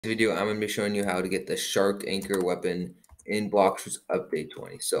This video, I'm going to be showing you how to get the shark anchor weapon in Bloxfruits update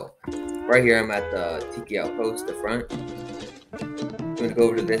 20. So right here, I'm at the Tiki outpost, the front. I'm going to go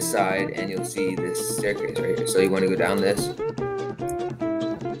over to this side and you'll see this staircase right here. So you want to go down this.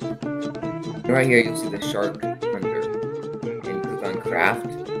 And right here, you'll see the shark hunter. And you click on craft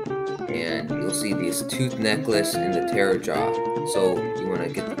and you'll see this tooth necklace and the terror jaw. So you want to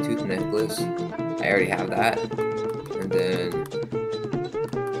get the tooth necklace. I already have that. And then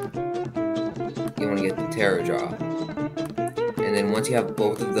you want to get the terror jaw, and then once you have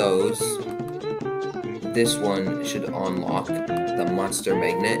both of those, this one should unlock the monster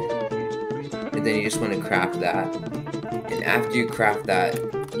magnet, and then you just want to craft that. And after you craft that,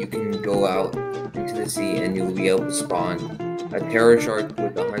 you can go out into the sea and you'll be able to spawn a terror shark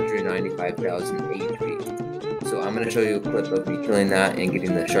with 195,000 HP. So I'm going to show you a clip of me killing that and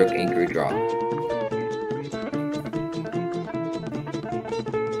getting the shark anchor drop.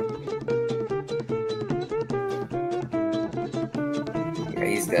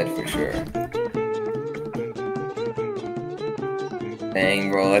 He's dead for sure. Dang,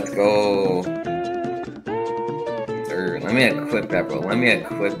 bro, let's go. Sir, let me equip that, bro. Let me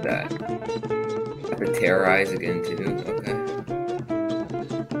equip that. I have to terrorize again, too. Okay.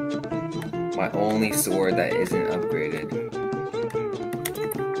 My only sword that isn't upgraded.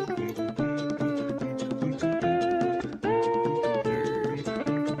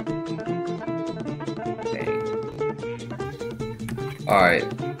 Alright,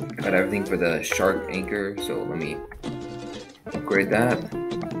 got everything for the shark anchor, so let me upgrade that.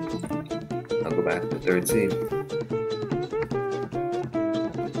 I'll go back to the third seed.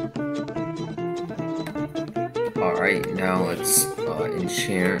 Alright, now let's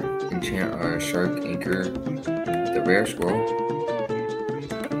enchant our shark anchor with the rare scroll.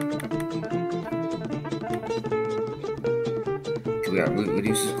 We got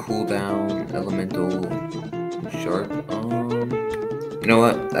reduces cooldown, elemental, shark. You know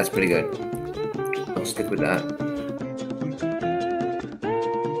what? That's pretty good. I'll stick with that.